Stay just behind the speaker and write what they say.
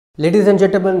Ladies and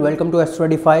gentlemen, welcome to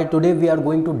AstroEdify. Today we are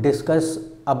going to discuss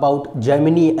about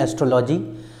Jaimini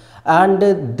astrology, and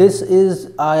this is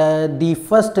the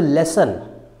first lesson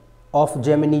of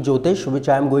Jaimini Jyotish which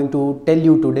I am going to tell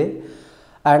you today.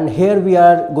 And here we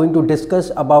are going to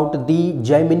discuss about the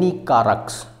Jaimini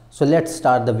Karaks. So let's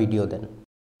start the video then.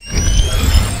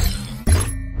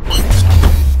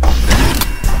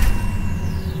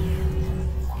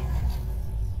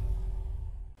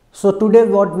 So today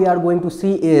what we are going to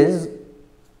see is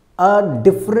a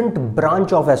different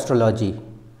branch of astrology.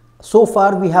 So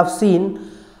far we have seen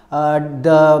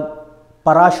the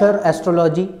Parashar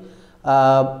astrology,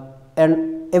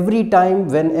 and every time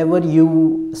whenever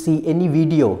you see any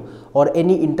video or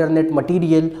any internet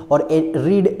material or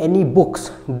read any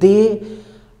books, they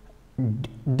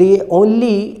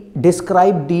only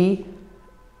describe the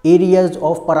areas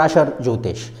of Parashar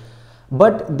Jyotish.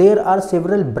 But there are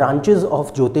several branches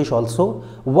of Jyotish also.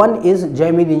 One is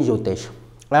Jaimini Jyotish,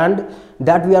 and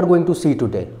that we are going to see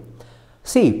today.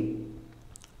 See,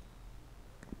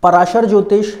 Parashar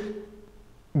Jyotish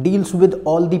deals with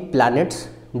all the planets,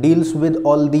 deals with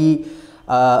all the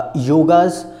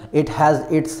yogas. It has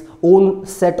its own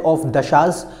set of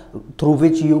dashas through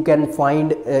which you can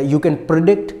find, you can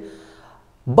predict.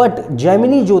 But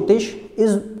Jaimini Jyotish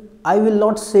is, I will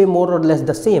not say more or less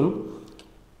the same.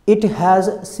 It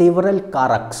has several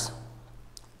karaks,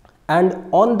 and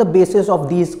on the basis of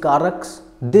these karaks,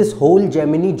 this whole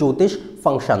Jaimini Jyotish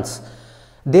functions.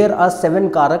 There are 7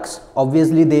 karaks.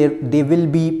 Obviously they will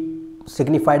be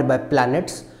signified by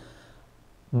planets,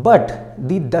 but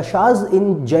the dashas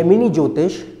in Jaimini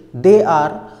Jyotish, they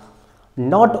are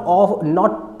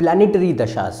not planetary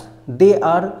dashas. They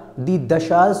are the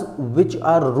dashas which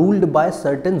are ruled by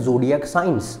certain zodiac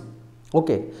signs.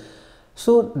 Okay.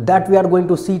 So that we are going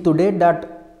to see today,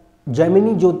 that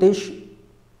Jaimini Jyotish,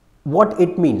 what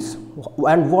it means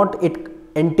and what it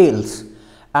entails.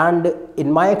 And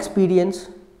in my experience,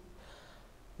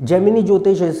 Jaimini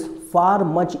Jyotish is far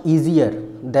much easier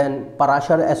than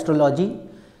Parashar astrology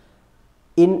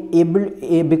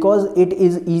because it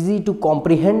is easy to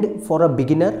comprehend for a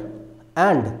beginner,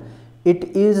 and it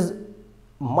is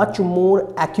much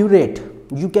more accurate.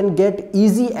 You can get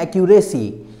easy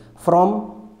accuracy from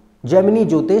Jaimini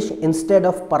Jyotish instead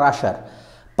of Parashar.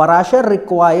 Parashar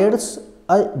requires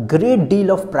a great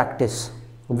deal of practice.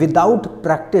 Without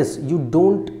practice,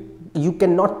 you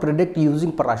cannot predict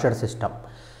using Parashar system.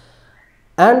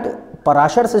 And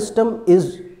Parashar system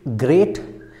is great,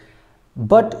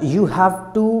 but you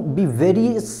have to be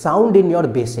very sound in your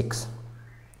basics.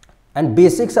 And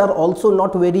basics are also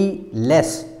not very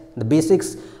less. The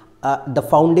basics, the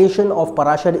foundation of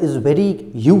Parashar is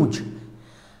very huge.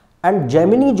 And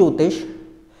Jaimini Jyotish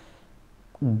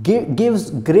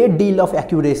gives great deal of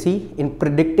accuracy in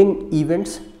predicting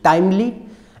events timely,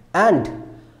 and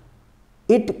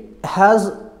it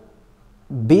has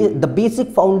the basic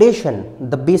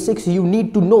foundation, the basics you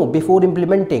need to know before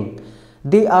implementing.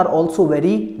 They are also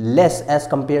very less as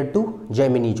compared to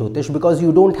Jaimini Jyotish, because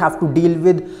you don't have to deal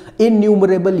with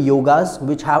innumerable yogas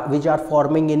which are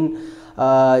forming in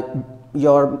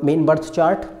your main birth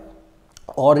chart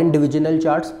or in divisional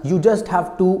charts. You just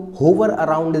have to hover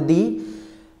around the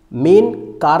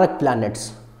main karak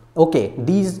planets. Okay,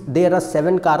 there are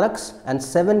 7 karaks, and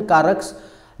 7 karaks,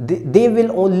 they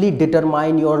will only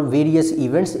determine your various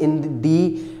events in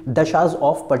the dashas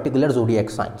of particular zodiac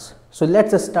signs. So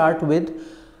let's start with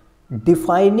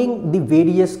defining the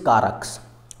various karaks.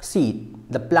 See,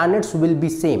 the planets will be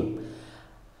same: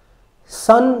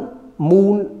 Sun,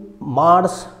 Moon,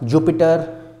 Mars,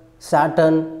 Jupiter,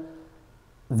 Saturn,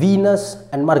 Venus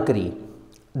and Mercury.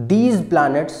 These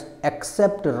planets,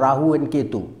 except Rahu and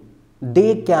Ketu,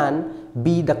 they can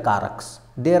be the karaks.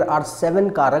 There are 7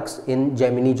 karaks in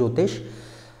Jaimini Jyotish,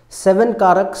 7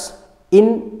 karaks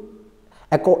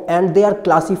and they are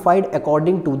classified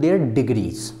according to their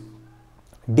degrees.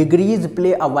 Degrees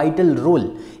play a vital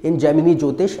role in Jaimini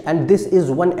Jyotish, and this is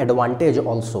one advantage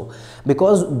also,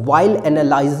 because while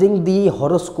analyzing the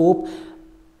horoscope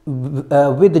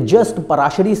with just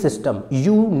Parashari system,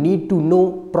 you need to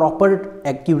know proper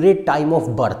accurate time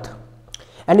of birth,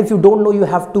 and if you don't know, you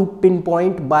have to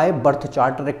pinpoint by birth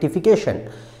chart rectification,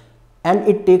 and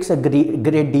it takes a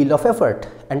great deal of effort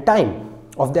and time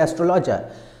of the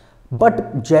astrologer.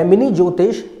 But Jaimini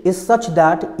Jyotish is such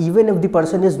that even if the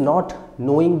person is not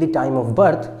knowing the time of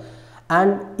birth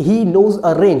and he knows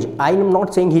a range, I am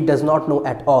not saying he does not know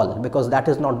at all, because that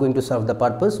is not going to serve the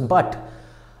purpose, but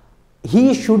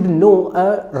he should know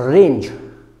a range,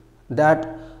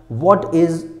 that what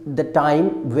is the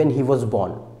time when he was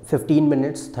born, 15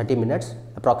 minutes, 30 minutes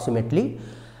approximately,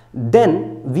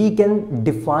 then we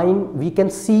can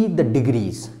see the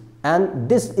degrees. And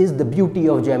this is the beauty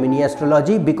of Jaimini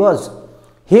astrology, because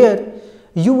here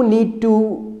you need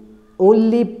to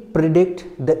only predict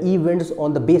the events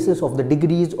on the basis of the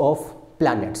degrees of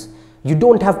planets. You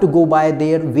don't have to go by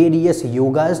their various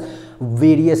yogas,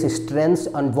 various strengths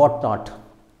and whatnot.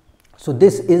 So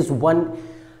this is one,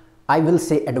 I will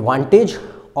say, advantage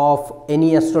of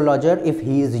any astrologer if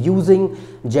he is using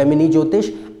Jaimini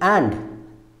Jyotish, and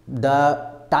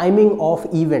the timing of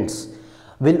events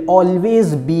will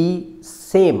always be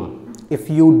same if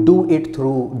you do it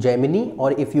through Jaimini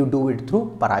or if you do it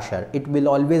through Parashar. It will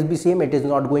always be same, it is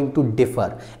not going to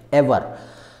differ ever.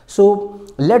 So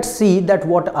let's see that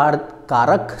what are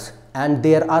Karaks, and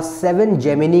there are 7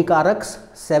 Jaimini Karaks,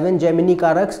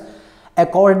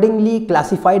 accordingly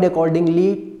classified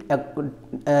accordingly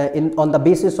on the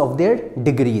basis of their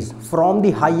degrees from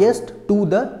the highest to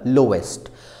the lowest.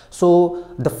 So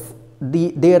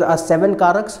there are 7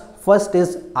 Karaks. First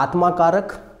is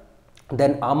Atmakarak,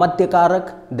 then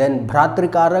Amatyakaraka, then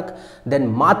Bhratrikaraka,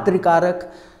 then Matrikaraka,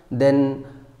 then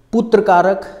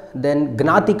Putrakaraka, then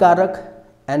Gnatikaraka,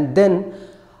 and then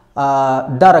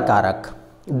Darakaraka.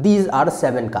 These are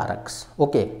 7 Karaks.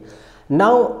 Okay.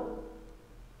 Now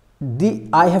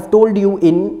I have told you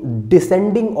in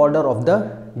descending order of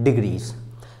the degrees.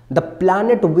 The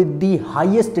planet with the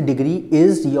highest degree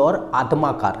is your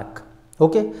Atmakarak.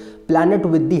 Okay, planet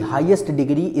with the highest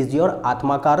degree is your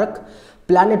Atmakarak.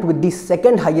 Planet with the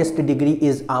second highest degree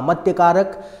is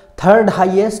Amatyakaraka. Third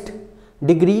highest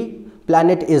degree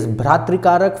planet is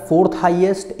Bhratrikaraka. Fourth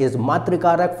highest is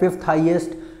Matrikaraka. Fifth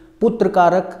highest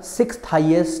Putrakaraka. Sixth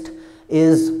highest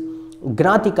is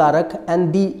Gnatikaraka,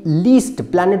 and the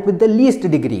least planet with the least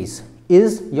degrees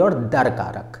is your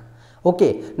Darakaraka.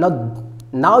 Okay,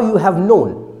 now you have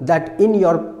known that in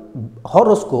your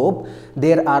horoscope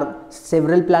there are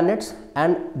several planets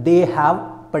and they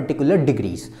have particular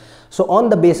degrees. So on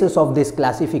the basis of this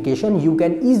classification you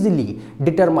can easily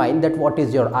determine that what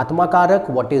is your Atmakarak,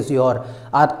 what is your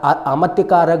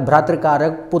Amatyakaraka,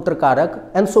 Bhratrikarak, Putrakarak,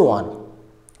 and so on.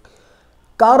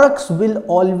 Karaks will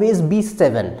always be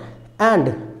 7,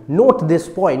 and note this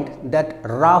point that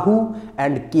Rahu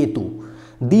and Ketu,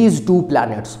 these 2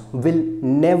 planets, will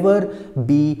never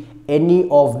be any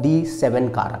of the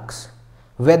 7 Karaks.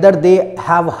 Whether they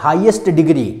have highest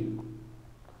degree,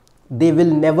 they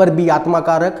will never be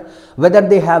Atmakarak. Whether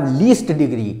they have least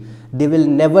degree, they will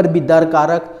never be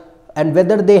Darkarak. And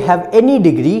whether they have any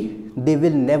degree, they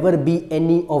will never be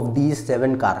any of these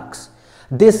 7 Karaks.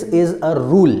 This is a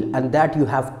rule, and that you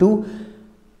have to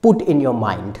put in your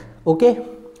mind. Okay,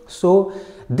 so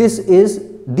these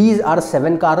are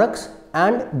 7 Karaks,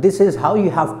 and this is how you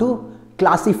have to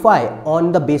classify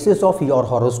on the basis of your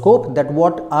horoscope, that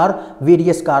what are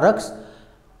various Karaks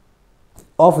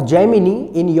of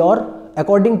Jaimini in your,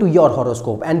 according to your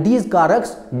horoscope. And these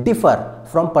Karaks differ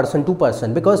from person to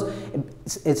person, because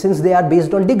since they are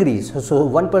based on degrees, so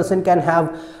one person can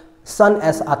have Sun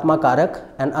as Atmakarak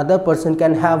and other person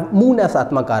can have Moon as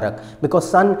Atmakarak, because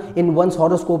Sun in one's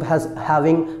horoscope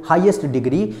having highest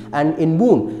degree, and in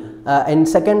Moon in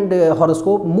second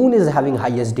horoscope Moon is having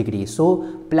highest degree.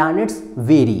 So planets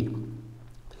vary.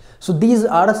 So these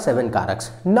are 7 Karaks.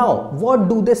 Now what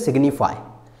do they signify?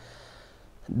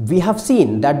 We have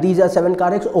seen that these are 7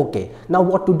 Karaks. Okay, now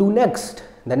what to do next?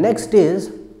 The next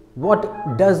is,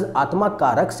 what does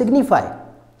Atmakarak signify?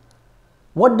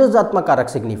 What does Atmakarak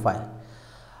signify?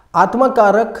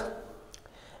 Atmakarak,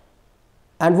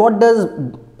 and what does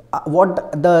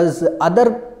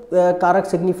other Karak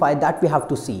signify, that we have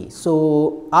to see.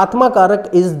 So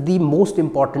Atmakarak is the most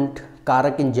important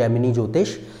Karak in Jaimini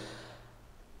Jyotish,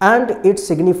 and it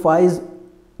signifies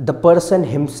the person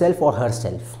himself or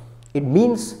herself. It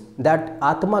means that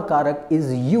Atmakarak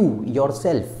is you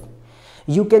yourself.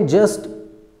 You can just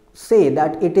say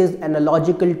that it is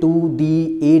analogical to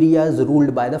the areas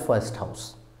ruled by the first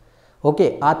house.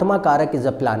 Okay, Atmakarak is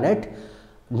a planet.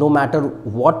 No matter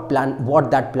what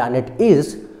that planet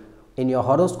is in your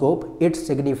horoscope, it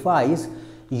signifies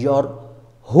your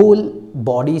whole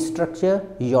body structure,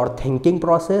 your thinking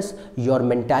process, your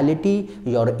mentality,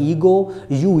 your ego,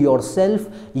 you yourself,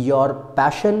 your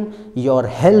passion, your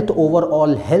health,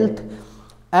 overall health,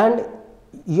 and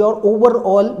your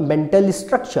overall mental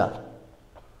structure.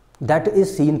 That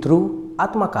is seen through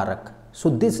Atmakarak. So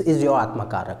this is your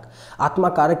Atmakarak.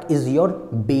 Atmakarak is your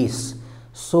base.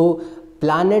 So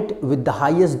planet with the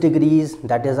highest degrees,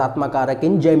 that is Atmakarak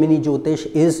in Jaimini Jyotish,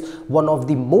 is one of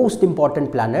the most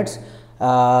important planets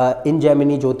in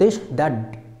Jaimini Jyotish,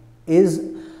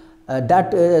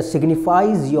 that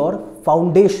signifies your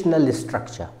foundational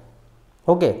structure.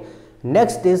 Okay,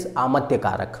 Next is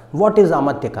Amatyakaraka. What is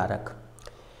Amatyakaraka?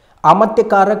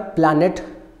 Amatyakaraka planet,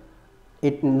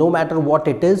 it no matter what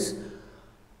it is,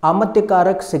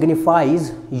 Amatyakaraka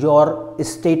signifies your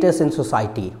status in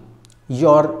society,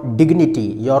 your dignity,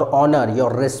 your honor,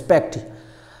 your respect,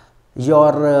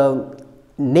 your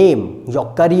name,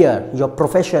 your career, your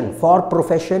profession. For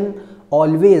profession,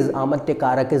 always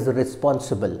Amatyakaraka is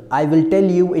responsible. I will tell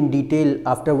you in detail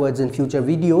afterwards in future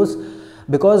videos,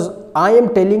 because I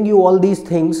am telling you all these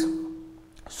things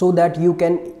so that you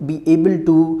can be able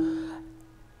to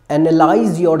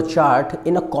analyze your chart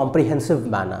in a comprehensive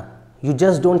manner. You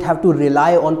just don't have to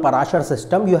rely on Parashar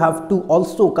system, you have to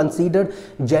also consider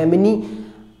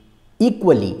Jaimini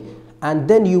equally, and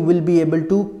then you will be able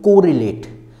to correlate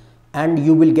and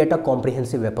you will get a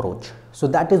comprehensive approach. So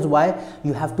that is why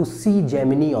you have to see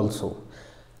Jaimini also.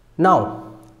 Now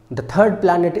the third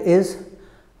planet is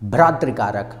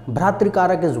Bhratrikaraka.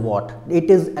 Bhratrikaraka is what?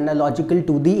 It is analogical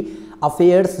to the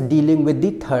affairs dealing with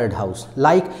the third house,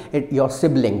 like your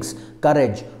siblings,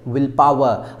 courage,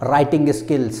 willpower, writing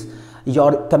skills,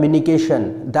 your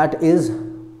communication, that is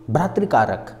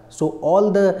Bhratrikaraka. So all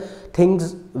the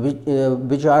things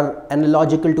which are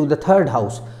analogical to the third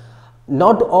house,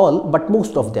 not all but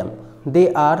most of them,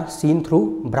 they are seen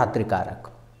through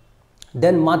Bhratrikaraka.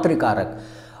 Then Matrikaraka.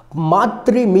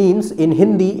 Matri means in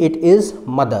Hindi it is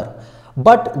mother,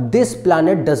 but this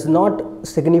planet does not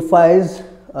signifies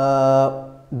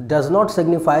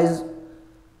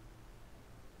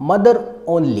mother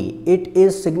only.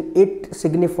 It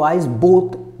signifies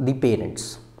both the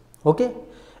parents. Okay,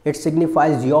 it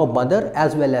signifies your mother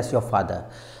as well as your father.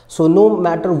 So no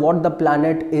matter what the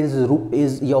planet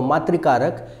is your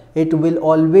Matrikaraka, it will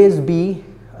always be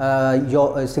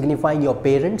signifying your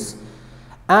parents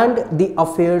and the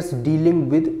affairs dealing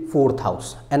with fourth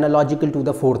house, analogical to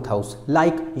the fourth house,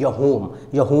 like your home,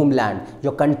 your homeland,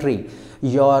 your country,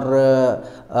 your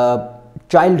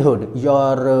childhood,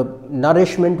 your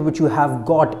nourishment which you have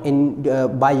got in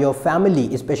by your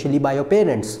family, especially by your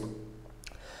parents,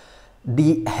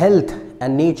 the health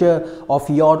and nature of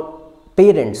your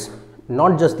parents,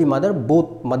 not just the mother,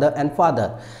 both mother and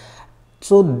father.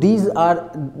 So these are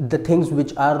the things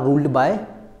which are ruled by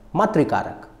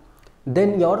Matrikaraka.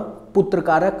 Then your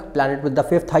Putrakaraka, planet with the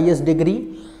 5th highest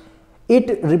degree,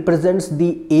 it represents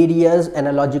the areas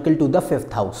analogical to the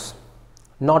 5th house.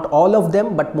 Not all of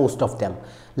them but most of them.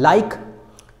 Like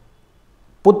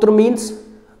Putra means,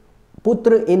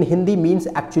 Putra in Hindi means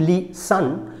actually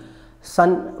son,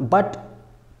 but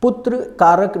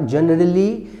Putrakaraka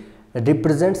generally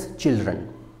represents children.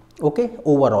 Okay,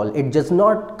 overall it does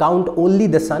not count only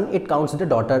the son, it counts the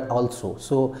daughter also.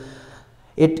 So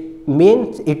it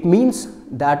means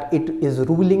that it is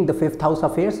ruling the 5th house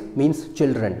affairs, means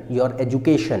children, your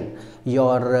education,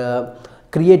 your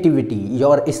creativity,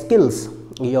 your skills,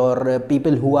 your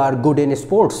people who are good in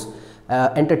sports,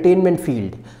 entertainment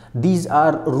field, these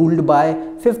are ruled by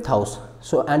 5th house.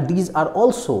 So and these are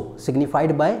also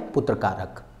signified by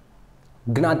Putrakaraka.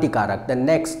 Gnatikaraka, the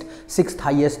next 6th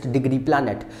highest degree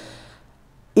planet,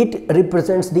 it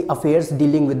represents the affairs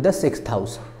dealing with the 6th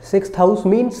house. 6th house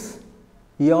means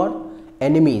your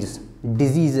enemies,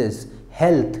 diseases,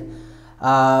 health,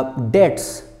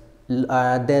 debts,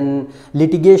 then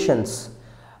litigations,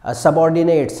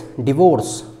 subordinates,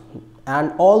 divorce,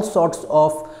 and all sorts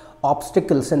of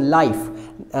obstacles in life.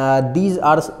 These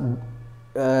are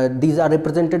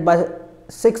represented by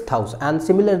 6th house, and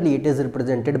similarly it is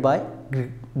represented by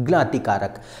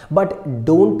Gnatikaraka. But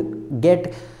don't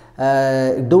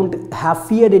have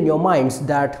fear in your minds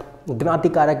that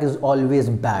Gnatikaraka is always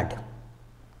bad.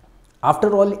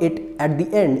 After all, at the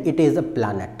end it is a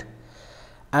planet,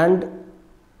 and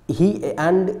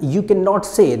you cannot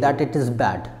say that it is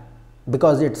bad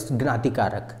because it's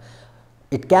Gnatikaraka.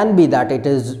 It can be that it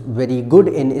is very good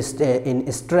in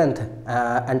strength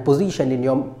and position in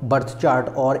your birth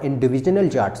chart or in divisional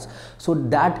charts. So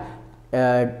that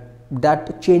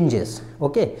changes.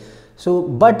 Okay. So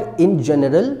but in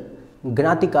general,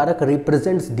 Gnatikaraka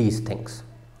represents these things.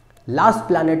 Last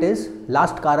karaka is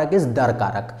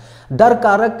Darakaraka.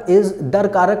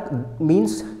 Darakaraka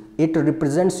means it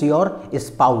represents your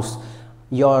spouse,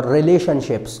 your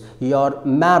relationships, your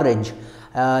marriage,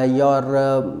 your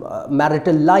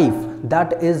marital life,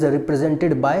 that is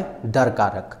represented by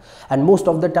Darakaraka. And most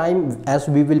of the time, as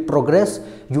we will progress,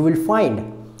 you will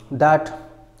find that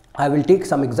I will take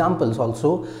some examples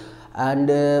also, and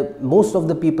most of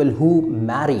the people who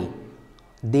marry,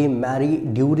 they marry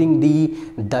during the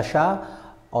dasha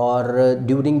or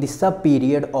during the sub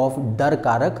period of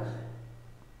Darakaraka.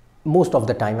 Most of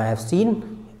the time I have seen,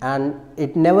 and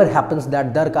it never happens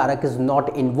that Darakaraka is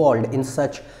not involved in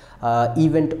such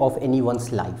event of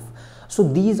anyone's life. So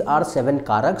these are 7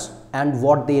 karaks and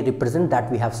what they represent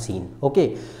that we have seen.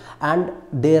 Okay, and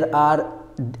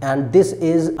this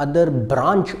is other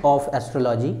branch of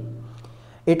astrology.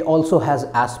 It also has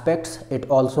aspects, it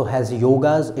also has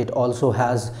yogas, it also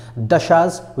has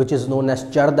dashas, which is known as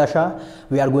char dasha.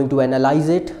 We are going to analyze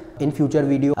it in future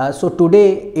video. So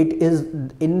today it is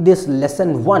in this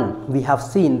lesson 1 we have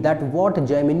seen that what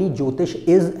Jaimini Jyotish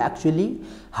is actually,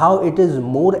 how it is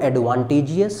more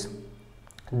advantageous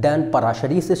than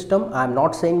Parashari system. I am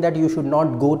not saying that you should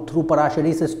not go through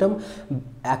Parashari system.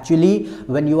 Actually,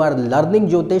 when you are learning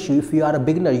Jyotish, if you are a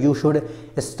beginner, you should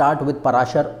start with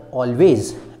Parashar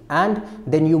always and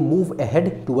then you move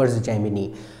ahead towards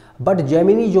Jaimini. But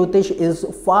Jaimini Jyotish is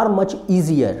far much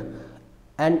easier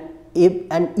and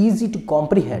easy to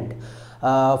comprehend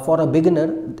for a beginner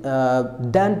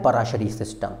than Parashari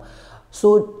system.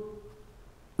 So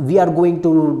we are going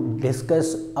to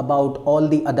discuss about all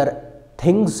the other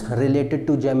things related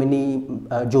to Jaimini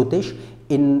Jyotish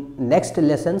in next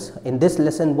lessons. In this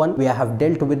lesson 1 we have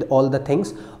dealt with all the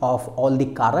things of all the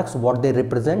karaks, what they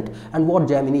represent and what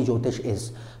Jaimini Jyotish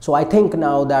is. So I think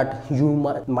now that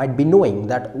you might be knowing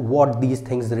that what these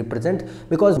things represent,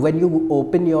 because when you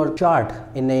open your chart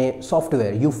in a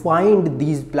software you find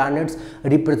these planets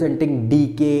representing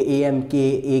DK, AMK,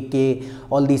 AK,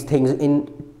 all these things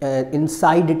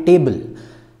inside a table,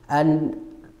 and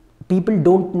people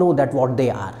don't know that what they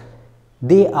are.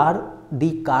 They are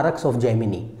the karaks of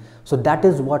Jaimini. So that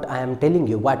is what I am telling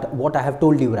you, what I have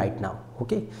told you right now.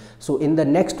 Okay, so in the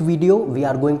next video we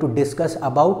are going to discuss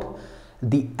about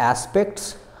the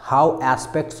aspects, how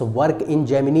aspects work in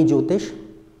Jaimini Jyotish,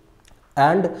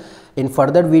 and in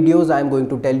further videos I am going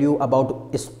to tell you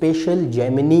about special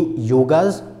Jaimini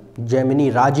yogas,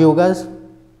 Jaimini Raj yogas,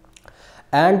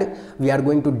 and we are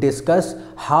going to discuss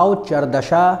how Char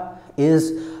Dasha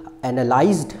is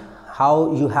analyzed,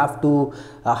 how you have to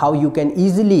how you can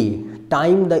easily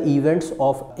time the events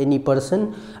of any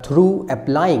person through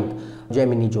applying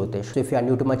Jaimini Jyotish. So if you are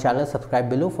new to my channel, subscribe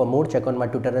below. For more, check on my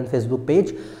Twitter and Facebook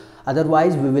page.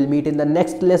 Otherwise we will meet in the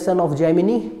next lesson of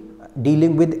Jaimini,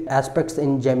 dealing with aspects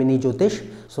in Jaimini Jyotish.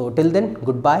 So till then,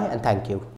 goodbye and thank you.